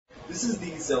This is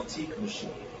the Zeltiq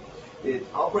machine. It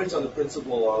operates on the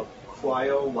principle of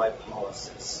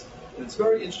cryolipolysis. And it's a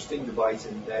very interesting device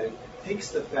in that it takes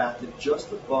the fat to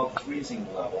just above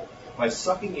freezing level by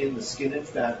sucking in the skin and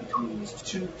fat between these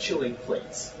two chilling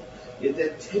plates. It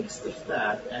then takes the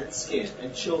fat and skin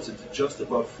and chills it to just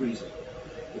above freezing.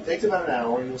 It takes about an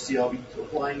hour, and you'll see I'll be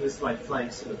applying this to my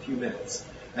flanks in a few minutes.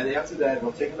 And after that,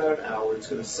 it'll take about an hour. It's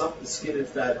going to suck the skin and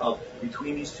fat up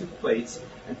between these two plates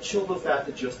and chill the fat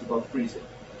to just above freezing.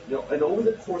 And over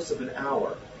the course of an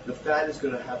hour, the fat is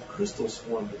going to have crystals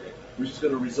formed in it, which is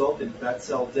going to result in fat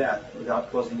cell death without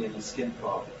causing any skin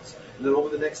problems. And then over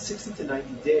the next 60 to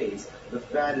 90 days, the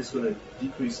fat is going to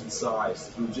decrease in size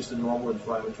through just a normal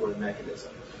inflammatory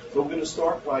mechanism. So we're going to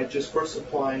start by just first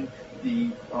applying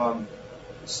the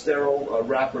sterile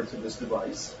wrapper to this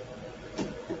device.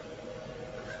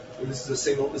 And this is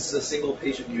a single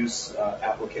patient use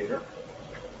applicator.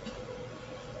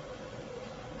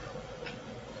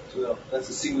 So that's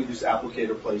a single use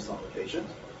applicator placed on the patient.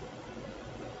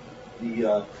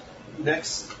 The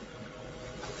next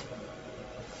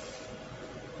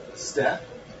step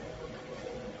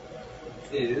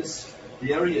is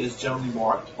the area is generally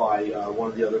marked by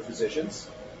one of the other physicians,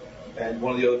 and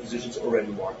one of the other physicians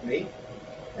already marked me.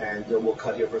 And we'll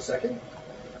cut here for a second.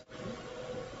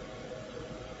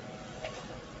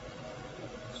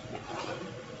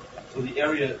 So the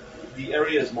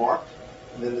area is marked,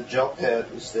 and then the gel pad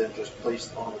is then just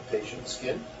placed on the patient's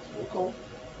skin,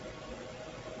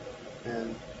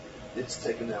 and it's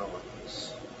taken out like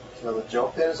this. So now the gel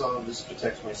pad is on. This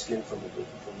protects my skin from the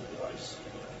device.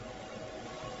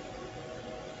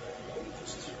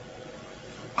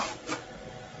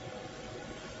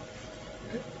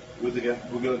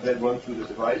 We're going to then run through the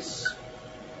device.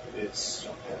 It's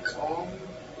gel pad's on.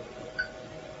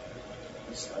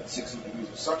 It's at 60 degrees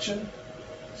of suction.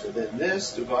 So then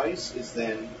this device is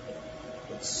then,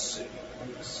 let's see,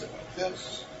 sit like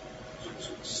this.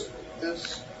 Sit like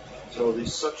this. So the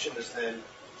suction is then,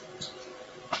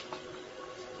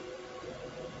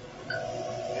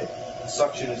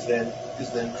 suction is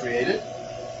then created,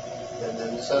 and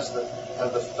then this has to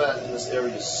have the fat in this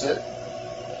area sit.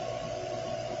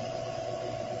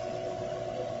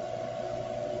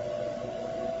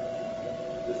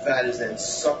 The fat is then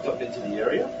sucked up into the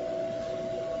area.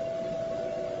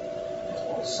 It's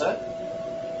all set.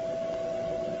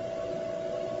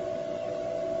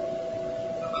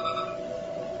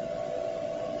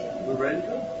 We're ready to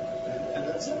go, and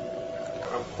that's it.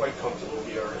 I'm quite comfortable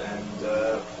here, and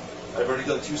I've already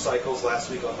done 2 cycles last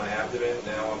week on my abdomen.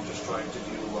 Now I'm just trying to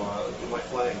do my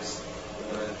flanks.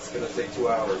 It's going to take 2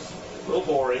 hours. A little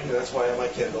boring, and that's why I have my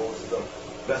Kindle. It's the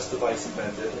best device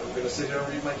invented. I'm going to sit here and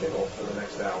read my Kindle for the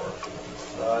next hour.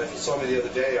 If you saw me the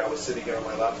other day, I was sitting here on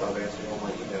my laptop answering all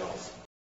my emails.